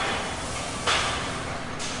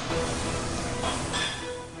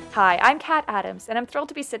Hi, I'm Kat Adams, and I'm thrilled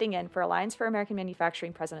to be sitting in for Alliance for American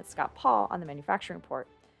Manufacturing President Scott Paul on the Manufacturing Report.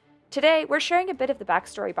 Today, we're sharing a bit of the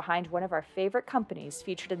backstory behind one of our favorite companies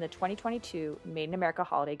featured in the 2022 Made in America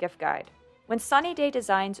Holiday Gift Guide. When Sunny Day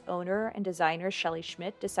Designs owner and designer Shelley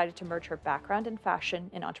Schmidt decided to merge her background in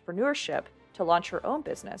fashion and entrepreneurship to launch her own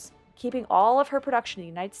business, keeping all of her production in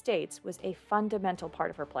the United States was a fundamental part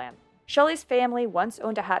of her plan. Shelley's family once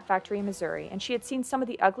owned a hat factory in Missouri, and she had seen some of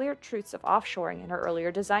the uglier truths of offshoring in her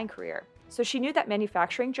earlier design career. So she knew that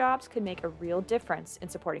manufacturing jobs could make a real difference in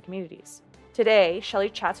supporting communities. Today, Shelley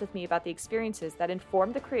chats with me about the experiences that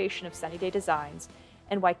informed the creation of Sunny Day Designs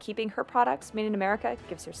and why keeping her products made in America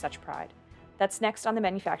gives her such pride. That's next on the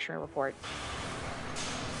Manufacturing Report.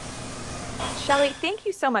 Shelley, thank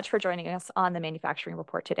you so much for joining us on the Manufacturing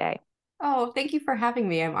Report today. Oh, thank you for having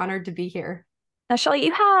me. I'm honored to be here. Now, Shelley,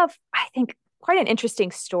 you have, I think, quite an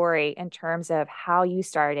interesting story in terms of how you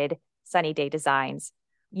started Sunny Day Designs.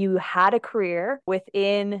 You had a career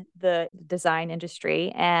within the design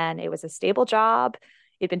industry, and it was a stable job.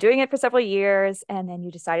 You'd been doing it for several years, and then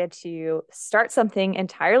you decided to start something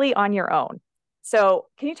entirely on your own. So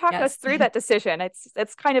can you talk us Yes. through that decision?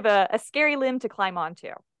 It's kind of a scary limb to climb onto.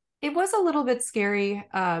 It was a little bit scary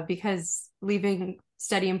because leaving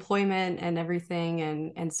steady employment and everything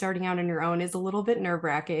and starting out on your own is a little bit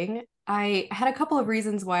nerve-wracking. I had a couple of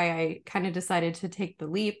reasons why I kind of decided to take the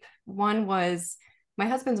leap. One was my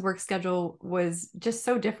husband's work schedule was just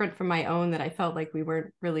so different from my own that I felt like we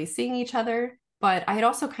weren't really seeing each other. But I had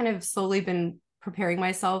also kind of slowly been preparing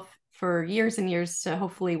myself for years and years to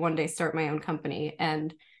hopefully one day start my own company.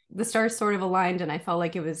 And the stars sort of aligned, and I felt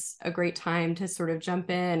like it was a great time to sort of jump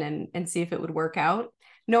in and see if it would work out,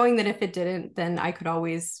 knowing that if it didn't, then I could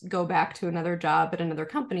always go back to another job at another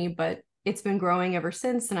company. But it's been growing ever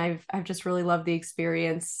since, and I've just really loved the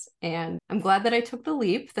experience, and I'm glad that I took the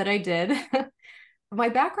leap that I did. My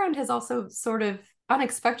background has also sort of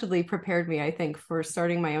unexpectedly prepared me, I think, for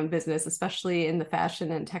starting my own business, especially in the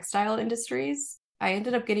fashion and textile industries. I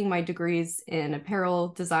ended up getting my degrees in apparel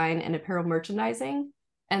design and apparel merchandising.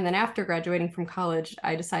 And then after graduating from college,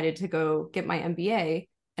 I decided to go get my MBA.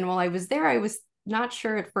 And while I was there, I was not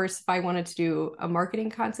sure at first if I wanted to do a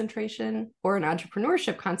marketing concentration or an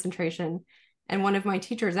entrepreneurship concentration. And one of my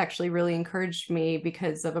teachers actually really encouraged me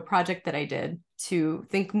because of a project that I did to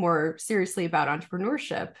think more seriously about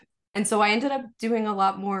entrepreneurship. And so I ended up doing a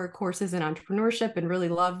lot more courses in entrepreneurship and really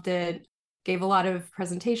loved it, gave a lot of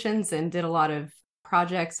presentations and did a lot of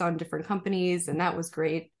projects on different companies, and that was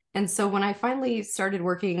great. And so when I finally started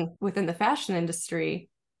working within the fashion industry,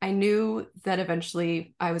 I knew that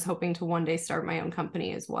eventually I was hoping to one day start my own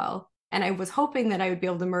company as well. And I was hoping that I would be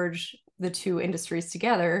able to merge the two industries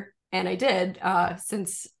together. And I did,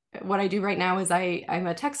 since what I do right now is I'm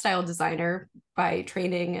a textile designer by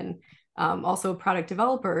training and also a product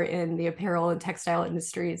developer in the apparel and textile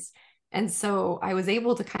industries. And so I was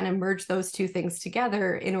able to kind of merge those two things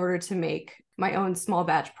together in order to make my own small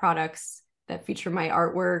batch products that feature my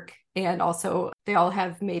artwork. And also they all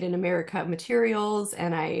have made in America materials.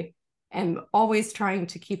 And I am always trying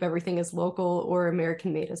to keep everything as local or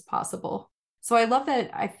American made as possible. So I love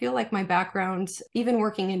that. I feel like my background, even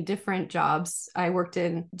working in different jobs, I worked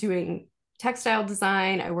in doing textile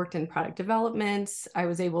design, I worked in product development, I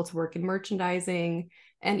was able to work in merchandising.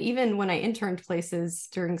 And even when I interned places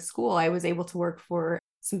during school, I was able to work for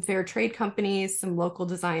some fair trade companies, some local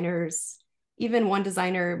designers, even one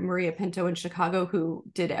designer, Maria Pinto in Chicago, who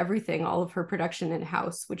did everything, all of her production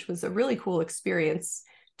in-house, which was a really cool experience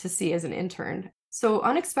to see as an intern. So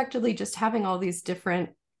unexpectedly, just having all these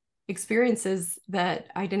different experiences that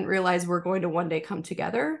I didn't realize were going to one day come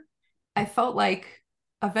together, I felt like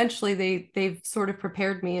eventually they've sort of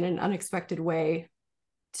prepared me in an unexpected way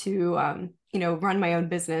to run my own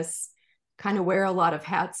business, kind of wear a lot of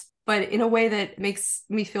hats, but in a way that makes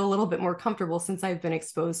me feel a little bit more comfortable since I've been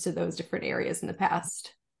exposed to those different areas in the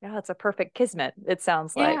past. Yeah, it's a perfect kismet, it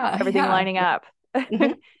sounds like. Yeah, Everything yeah. lining up. Mhm.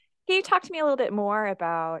 Can you talk to me a little bit more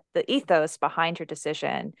about the ethos behind your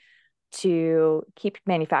decision to keep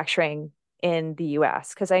manufacturing in the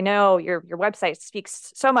US? Because I know your website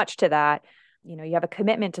speaks so much to that. You know, you have a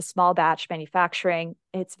commitment to small batch manufacturing.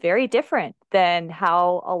 It's very different than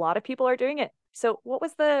how a lot of people are doing it. So what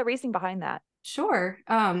was the reasoning behind that? Sure.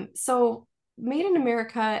 So made in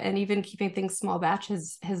America and even keeping things small batch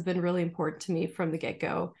has been really important to me from the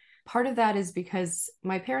get-go. Part of that is because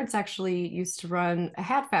my parents actually used to run a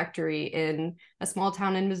hat factory in a small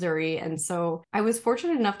town in Missouri. And so I was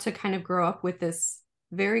fortunate enough to kind of grow up with this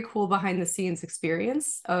very cool behind the scenes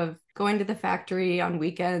experience of going to the factory on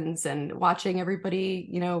weekends and watching everybody,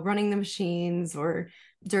 running the machines, or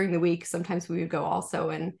during the week, sometimes we would go also,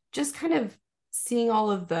 and just kind of seeing all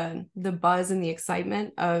of the buzz and the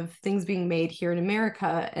excitement of things being made here in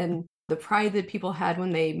America and the pride that people had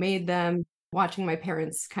when they made them, watching my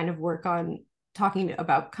parents kind of work on talking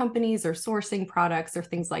about companies or sourcing products or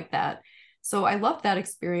things like that. So I loved that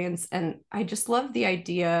experience. And I just loved the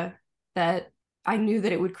idea that I knew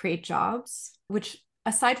that it would create jobs, which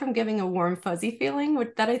aside from giving a warm, fuzzy feeling,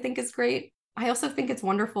 that I think is great, I also think it's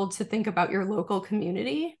wonderful to think about your local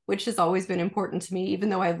community, which has always been important to me, even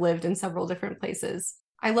though I've lived in several different places.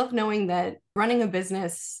 I love knowing that running a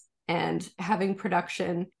business and having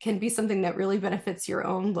production can be something that really benefits your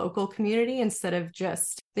own local community instead of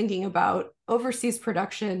just thinking about overseas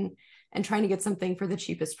production and trying to get something for the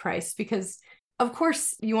cheapest price. Because of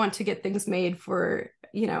course you want to get things made for,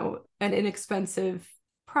 an inexpensive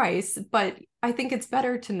price, but I think it's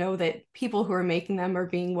better to know that people who are making them are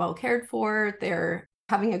being well cared for, they're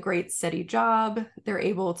having a great steady job, they're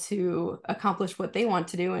able to accomplish what they want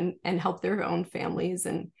to do and help their own families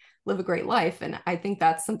and live a great life. And I think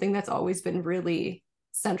that's something that's always been really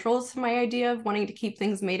central to my idea of wanting to keep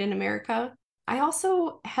things made in America. I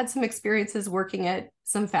also had some experiences working at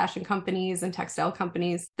some fashion companies and textile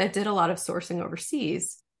companies that did a lot of sourcing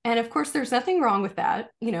overseas. And of course, there's nothing wrong with that.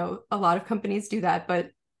 A lot of companies do that, but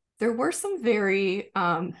there were some very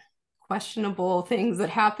questionable things that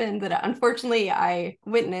happened that unfortunately I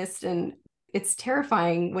witnessed. And it's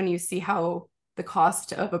terrifying when you see how the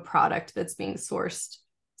cost of a product that's being sourced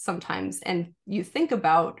sometimes, and you think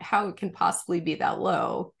about how it can possibly be that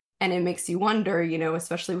low. And it makes you wonder,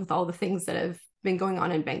 especially with all the things that have been going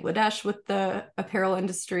on in Bangladesh with the apparel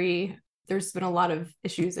industry. There's been a lot of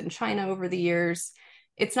issues in China over the years.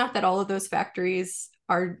 It's not that all of those factories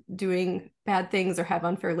are doing bad things or have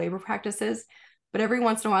unfair labor practices, but every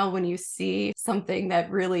once in a while when you see something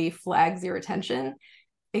that really flags your attention,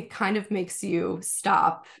 it kind of makes you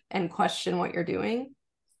stop and question what you're doing.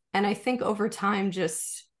 And I think over time,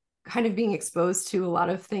 just kind of being exposed to a lot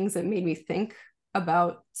of things that made me think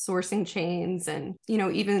about sourcing chains and,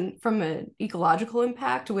 even from an ecological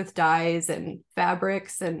impact with dyes and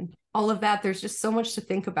fabrics and all of that, there's just so much to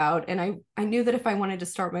think about. And I knew that if I wanted to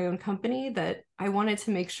start my own company, that I wanted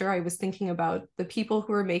to make sure I was thinking about the people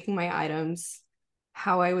who were making my items,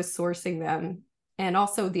 how I was sourcing them, and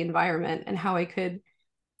also the environment and how I could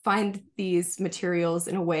find these materials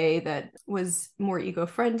in a way that was more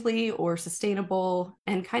eco-friendly or sustainable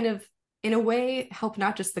and kind of, in a way, help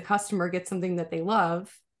not just the customer get something that they love,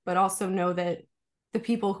 but also know that the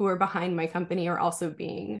people who are behind my company are also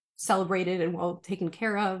being celebrated and well taken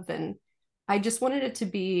care of. And I just wanted it to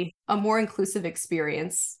be a more inclusive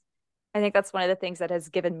experience. I think that's one of the things that has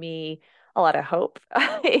given me a lot of hope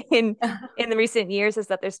in the recent years, is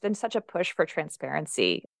that there's been such a push for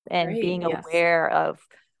transparency and being aware of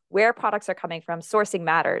where products are coming from. Sourcing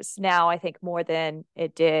matters now, I think, more than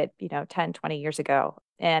it did, 10, 20 years ago.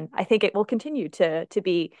 And I think it will continue to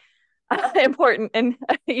be important, and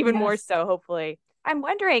even more so, hopefully. I'm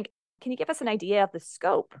wondering, can you give us an idea of the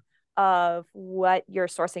scope of what your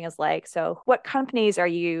sourcing is like? So what companies are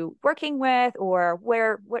you working with, or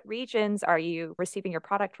what regions are you receiving your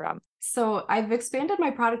product from? So I've expanded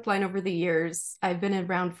my product line over the years. I've been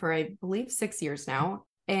around for, I believe, 6 years now.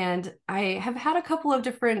 And I have had a couple of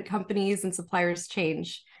different companies and suppliers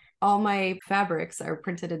change. All my fabrics are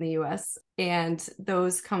printed in the US, and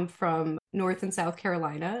those come from North and South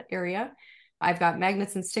Carolina area. I've got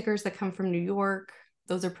magnets and stickers that come from New York.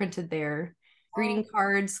 Those are printed there. Greeting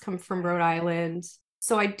cards come from Rhode Island.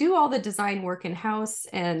 So I do all the design work in-house,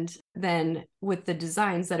 and then with the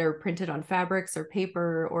designs that are printed on fabrics or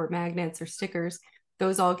paper or magnets or stickers,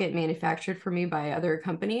 those all get manufactured for me by other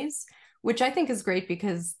companies, which I think is great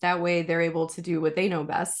because that way they're able to do what they know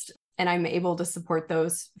best. And I'm able to support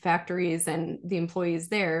those factories and the employees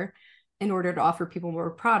there in order to offer people more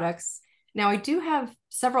products. Now, I do have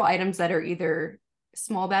several items that are either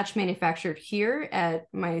small batch manufactured here at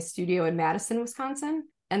my studio in Madison, Wisconsin.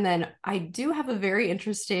 And then I do have a very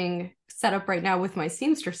interesting setup right now with my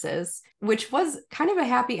seamstresses, which was kind of a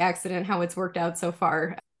happy accident how it's worked out so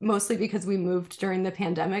far, mostly because we moved during the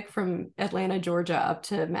pandemic from Atlanta, Georgia up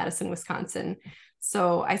to Madison, Wisconsin.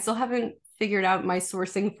 So I still haven't figured out my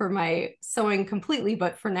sourcing for my sewing completely,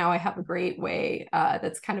 but for now I have a great way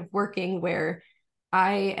that's kind of working where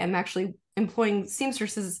I am actually employing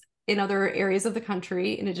seamstresses in other areas of the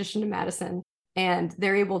country in addition to Madison, and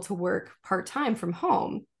they're able to work part-time from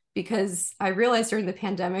home because I realized during the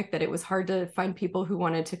pandemic that it was hard to find people who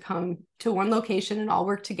wanted to come to one location and all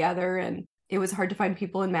work together, and it was hard to find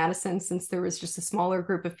people in Madison since there was just a smaller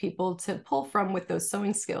group of people to pull from with those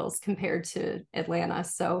sewing skills compared to Atlanta.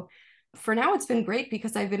 So for now, it's been great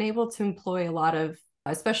because I've been able to employ a lot of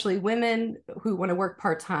especially women who want to work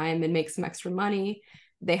part-time and make some extra money.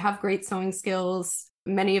 They have great sewing skills.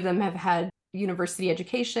 Many of them have had university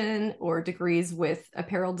education or degrees with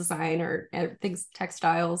apparel design or things,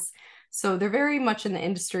 textiles. So they're very much in the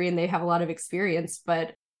industry and they have a lot of experience,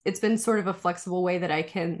 but it's been sort of a flexible way that I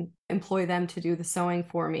can employ them to do the sewing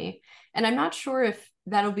for me. And I'm not sure if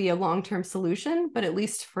that'll be a long-term solution, but at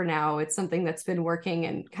least for now, it's something that's been working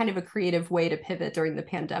and kind of a creative way to pivot during the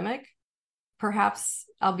pandemic. Perhaps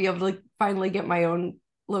I'll be able to finally get my own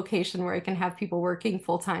location where I can have people working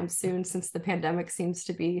full-time soon, since the pandemic seems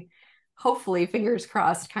to be, hopefully, fingers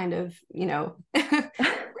crossed, kind of,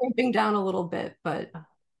 ramping down a little bit. But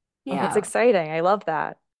Oh, that's yeah, exciting. I love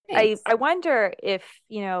that. thanks. I wonder if,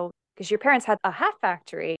 because your parents had a hat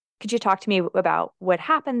factory, could you talk to me about what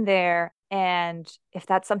happened there and if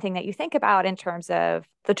that's something that you think about in terms of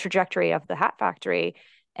the trajectory of the hat factory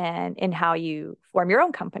and in how you form your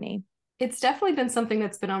own company? It's definitely been something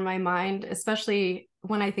that's been on my mind, especially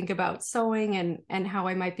when I think about sewing and how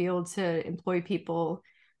I might be able to employ people.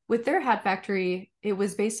 With their hat factory, it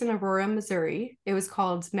was based in Aurora, Missouri. It was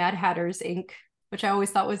called Mad Hatters Inc., which I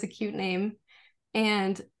always thought was a cute name.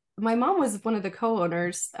 And my mom was one of the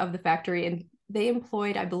co-owners of the factory, and they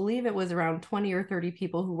employed, I believe it was around 20 or 30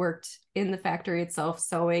 people who worked in the factory itself,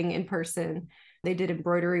 sewing in person. They did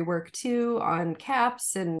embroidery work too on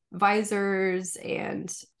caps and visors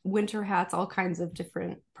and winter hats, all kinds of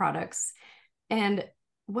different products. And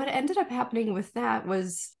what ended up happening with that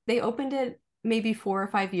was they opened it maybe 4 or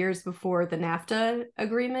 5 years before the NAFTA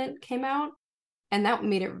agreement came out. And that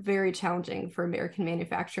made it very challenging for American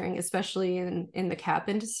manufacturing, especially in the cap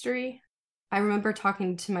industry. I remember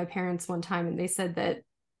talking to my parents one time, and they said that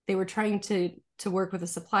they were trying to work with a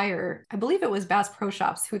supplier. I believe it was Bass Pro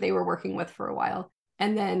Shops, who they were working with for a while.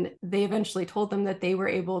 And then they eventually told them that they were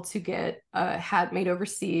able to get a hat made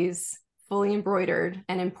overseas, fully embroidered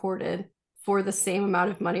and imported for the same amount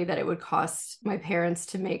of money that it would cost my parents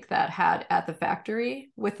to make that hat at the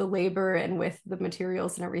factory, with the labor and with the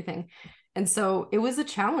materials and everything. And so it was a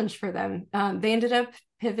challenge for them. They ended up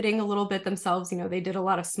pivoting a little bit themselves. They did a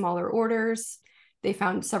lot of smaller orders. They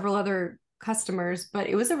found several other customers, but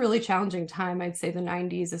it was a really challenging time, I'd say the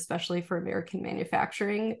 90s, especially for American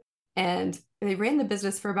manufacturing. And they ran the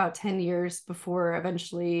business for about 10 years before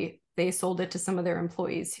eventually they sold it to some of their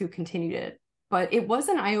employees who continued it. But it was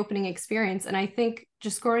an eye-opening experience. And I think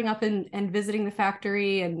just growing up and visiting the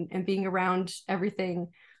factory and being around everything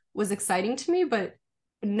was exciting to me, but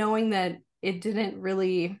knowing that it didn't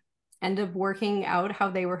really end up working out how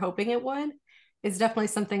they were hoping it would is definitely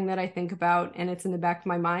something that I think about, and it's in the back of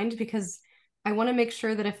my mind, because I want to make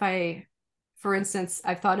sure that if for instance,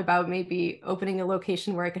 I've thought about maybe opening a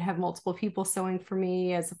location where I could have multiple people sewing for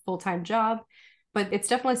me as a full-time job, but it's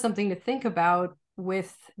definitely something to think about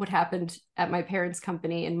with what happened at my parents'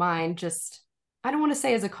 company in mind. Just, I don't want to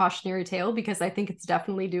say as a cautionary tale, because I think it's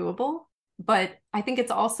definitely doable, but I think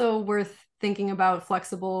it's also worth thinking about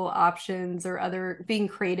flexible options or other, being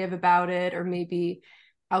creative about it, or maybe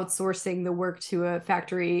outsourcing the work to a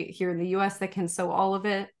factory here in the US that can sew all of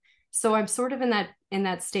it. So I'm sort of in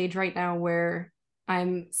that stage right now where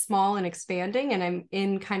I'm small and expanding, and I'm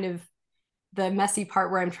in kind of the messy part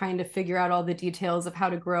where I'm trying to figure out all the details of how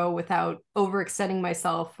to grow without overextending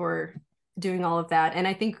myself or doing all of that. And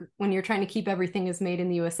I think when you're trying to keep everything as made in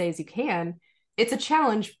the USA as you can, it's a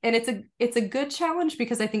challenge, and it's a good challenge,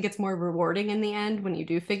 because I think it's more rewarding in the end when you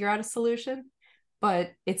do figure out a solution.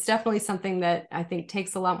 But it's definitely something that I think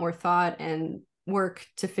takes a lot more thought and work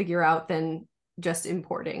to figure out than just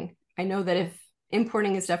importing. I know that if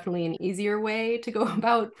importing is definitely an easier way to go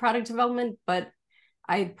about product development, but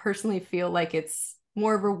I personally feel like it's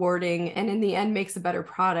more rewarding and in the end makes a better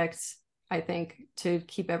product, I think, to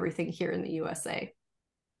keep everything here in the USA.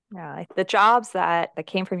 Yeah, the jobs that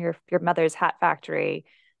came from your mother's hat factory,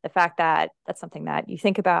 the fact that that's something that you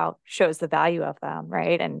think about shows the value of them,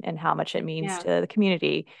 right? And how much it means Yeah. to the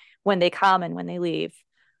community when they come and when they leave.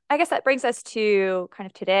 I guess that brings us to kind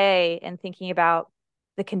of today and thinking about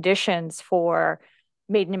the conditions for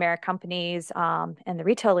made in America companies and the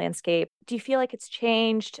retail landscape. Do you feel like it's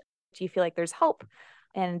changed? Do you feel like there's hope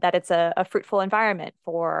and that it's a fruitful environment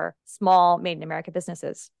for small made in America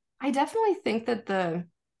businesses? I definitely think that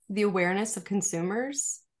the awareness of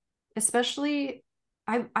consumers, especially,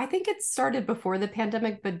 I think it started before the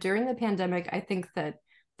pandemic, but during the pandemic, I think that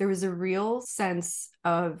there was a real sense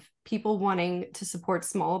of people wanting to support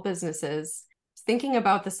small businesses, thinking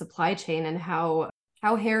about the supply chain and how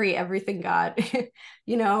hairy everything got,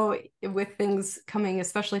 with things coming,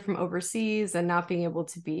 especially from overseas, and not being able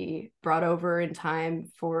to be brought over in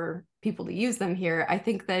time for people to use them here. I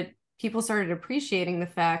think that people started appreciating the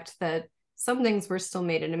fact that some things were still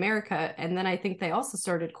made in America. And then I think they also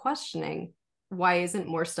started questioning, why isn't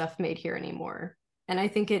more stuff made here anymore? And I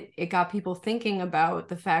think it got people thinking about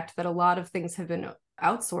the fact that a lot of things have been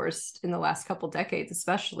outsourced in the last couple decades,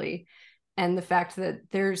 especially. And the fact that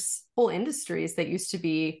there's whole industries that used to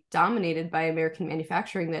be dominated by American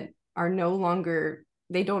manufacturing that are no longer,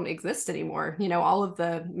 they don't exist anymore. You know, all of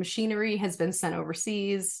the machinery has been sent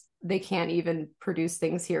overseas. They can't even produce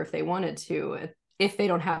things here if they wanted to, if they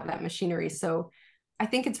don't have that machinery. So I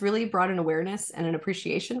think it's really brought an awareness and an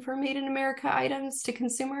appreciation for made in America items to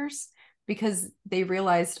consumers, because they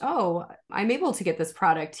realized, oh, I'm able to get this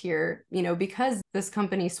product here, you know, because this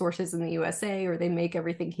company sources in the USA or they make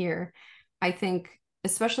everything here. I think,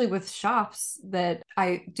 especially with shops that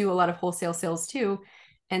I do a lot of wholesale sales too,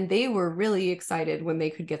 and they were really excited when they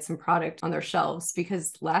could get some product on their shelves,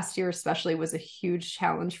 because last year especially was a huge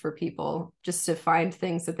challenge for people just to find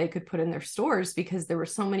things that they could put in their stores, because there were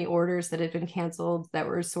so many orders that had been canceled that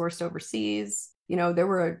were sourced overseas. You know, there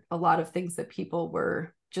were a lot of things that people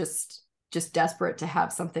were just desperate to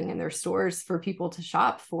have something in their stores for people to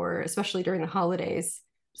shop for, especially during the holidays.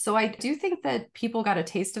 So I do think that people got a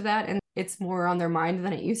taste of that, and it's more on their mind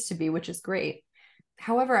than it used to be, which is great.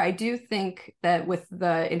 However, I do think that with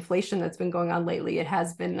the inflation that's been going on lately, it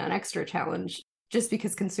has been an extra challenge, just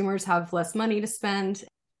because consumers have less money to spend.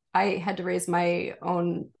 I had to raise my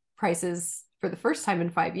own prices for the first time in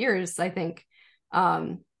 5 years, I think.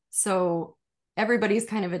 So everybody's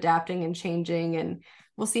kind of adapting and changing, and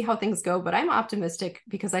we'll see how things go. But I'm optimistic,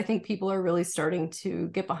 because I think people are really starting to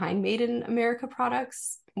get behind made in America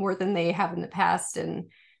products more than they have in the past. And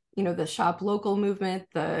you know, the shop local movement,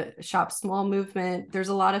 the shop small movement, there's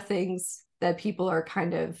a lot of things that people are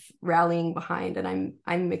kind of rallying behind, and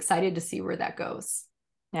I'm excited to see where that goes.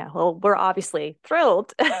 Yeah, well, we're obviously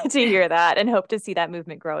thrilled to hear that and hope to see that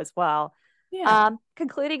movement grow as well. Yeah.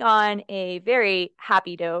 Concluding on a very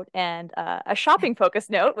happy note and a shopping focused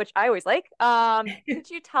note, which I always like. Could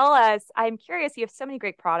you tell us? I'm curious. You have so many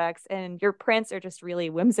great products, and your prints are just really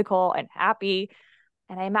whimsical and happy.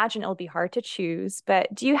 And I imagine it'll be hard to choose.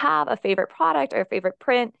 But do you have a favorite product or a favorite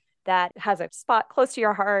print that has a spot close to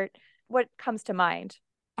your heart? What comes to mind?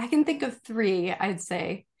 I can think of three, I'd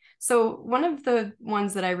say. So one of the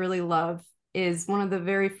ones that I really love is one of the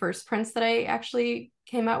very first prints that I actually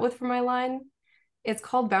came out with for my line. It's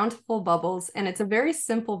called Bountiful Bubbles, and it's a very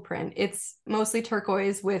simple print. It's mostly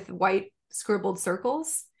turquoise with white scribbled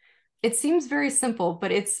circles. It seems very simple,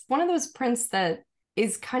 but it's one of those prints that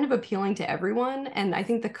is kind of appealing to everyone. And I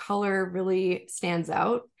think the color really stands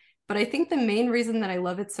out. But I think the main reason that I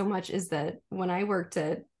love it so much is that when I worked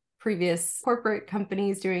at previous corporate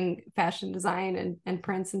companies doing fashion design and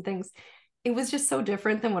prints and things, it was just so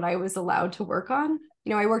different than what I was allowed to work on.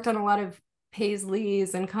 You know, I worked on a lot of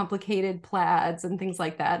paisleys and complicated plaids and things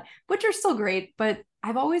like that, which are still great, but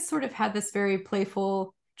I've always sort of had this very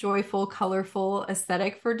playful, joyful, colorful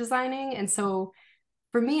aesthetic for designing. And so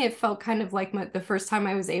for me, it felt kind of like the first time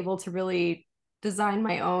I was able to really design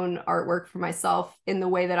my own artwork for myself in the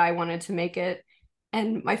way that I wanted to make it.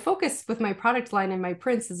 And my focus with my product line and my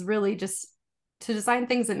prints is really just to design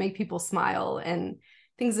things that make people smile and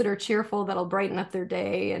things that are cheerful, that'll brighten up their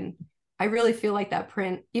day. And I really feel like that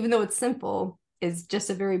print, even though it's simple, is just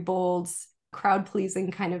a very bold,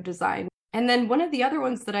 crowd-pleasing kind of design. And then one of the other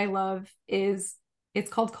ones that I love is,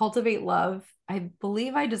 it's called Cultivate Love. I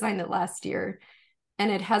believe I designed it last year,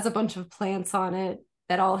 and it has a bunch of plants on it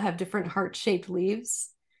that all have different heart-shaped leaves.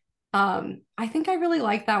 I think I really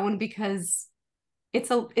like that one because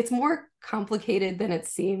it's more complicated than it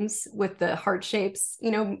seems with the heart shapes.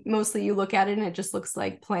 You know, mostly you look at it and it just looks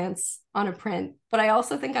like plants on a print. But I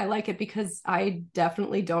also think I like it because I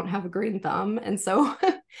definitely don't have a green thumb. And so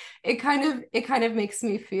it kind of makes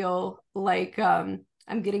me feel like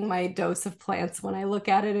I'm getting my dose of plants when I look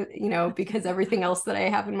at it, you know, because everything else that I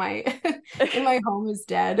have in my in my home is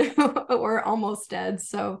dead or almost dead.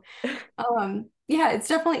 So yeah, it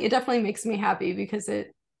definitely makes me happy because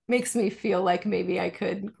it makes me feel like maybe I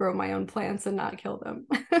could grow my own plants and not kill them.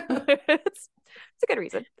 It's a good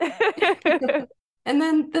reason. And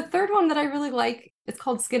then the third one that I really like, it's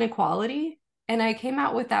called Skin Equality. And I came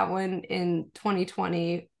out with that one in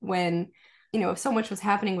 2020 when, you know, so much was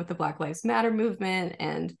happening with the Black Lives Matter movement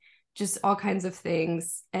and just all kinds of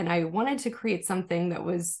things. And I wanted to create something that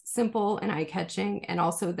was simple and eye-catching and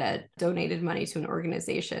also that donated money to an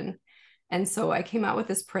organization. And so I came out with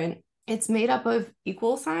this print. It's made up of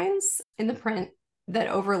equal signs in the print that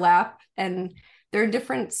overlap, and they're in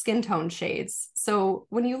different skin tone shades. So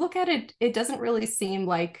when you look at it, it doesn't really seem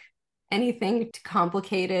like anything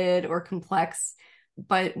complicated or complex.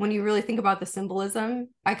 But when you really think about the symbolism,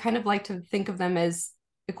 I kind of like to think of them as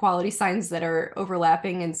equality signs that are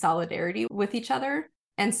overlapping in solidarity with each other.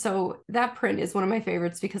 And so that print is one of my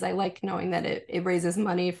favorites because I like knowing that it raises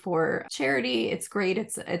money for charity. It's great.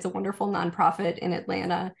 It's a wonderful nonprofit in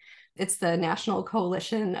Atlanta. It's the National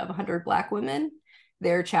Coalition of 100 Black Women,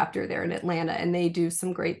 their chapter there in Atlanta. And they do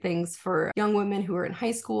some great things for young women who are in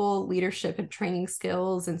high school, leadership and training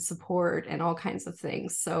skills and support and all kinds of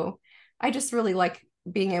things. So I just really like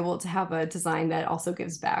being able to have a design that also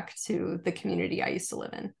gives back to the community I used to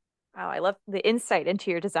live in. Wow, I love the insight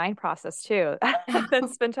into your design process too.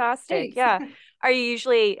 That's fantastic. Thanks. Yeah. Are you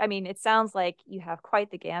usually, I mean, it sounds like you have quite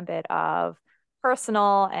the gambit of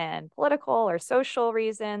personal and political or social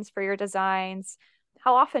reasons for your designs.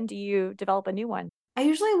 How often do you develop a new one? I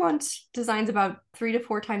usually want designs about 3 to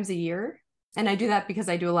 4 times a year. And I do that because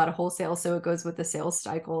I do a lot of wholesale. So it goes with the sales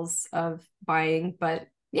cycles of buying. But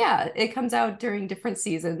yeah, it comes out during different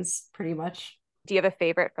seasons pretty much. Do you have a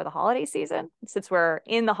favorite for the holiday season? Since we're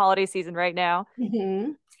in the holiday season right now.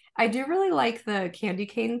 Mm-hmm. I do really like the candy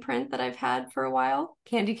cane print that I've had for a while,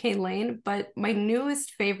 Candy Cane Lane. But my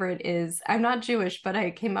newest favorite is, I'm not Jewish, but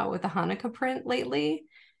I came out with a Hanukkah print lately.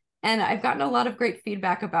 And I've gotten a lot of great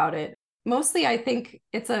feedback about it. Mostly, I think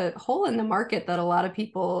it's a hole in the market that a lot of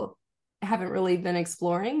people haven't really been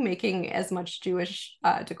exploring, making as much Jewish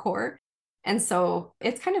decor. And so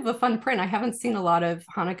it's kind of a fun print. I haven't seen a lot of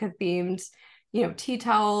Hanukkah themed, tea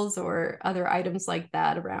towels or other items like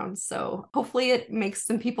that around. So hopefully it makes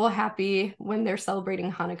some people happy when they're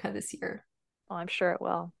celebrating Hanukkah this year. Well, I'm sure it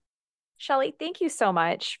will. Shelley, thank you so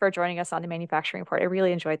much for joining us on the Manufacturing Report. I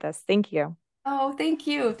really enjoyed this. Thank you. Oh, thank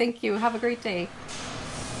you. Thank you. Have a great day.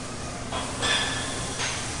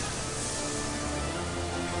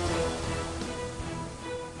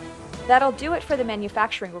 That'll do it for the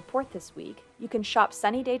Manufacturing Report this week. You can shop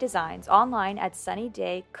Sunny Day Designs online at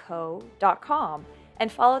sunnydayco.com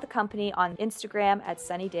and follow the company on Instagram at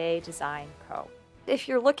Sunny Day Design Co. If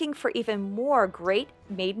you're looking for even more great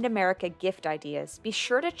Made in America gift ideas, be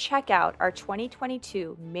sure to check out our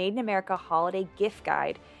 2022 Made in America Holiday Gift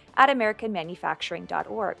Guide at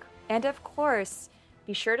americanmanufacturing.org. And of course,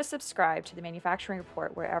 be sure to subscribe to the Manufacturing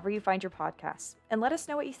Report wherever you find your podcasts, and let us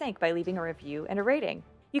know what you think by leaving a review and a rating.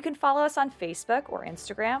 You can follow us on Facebook or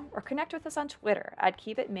Instagram, or connect with us on Twitter at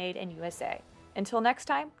Keep It Made in USA. Until next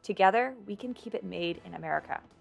time, together we can keep it made in America.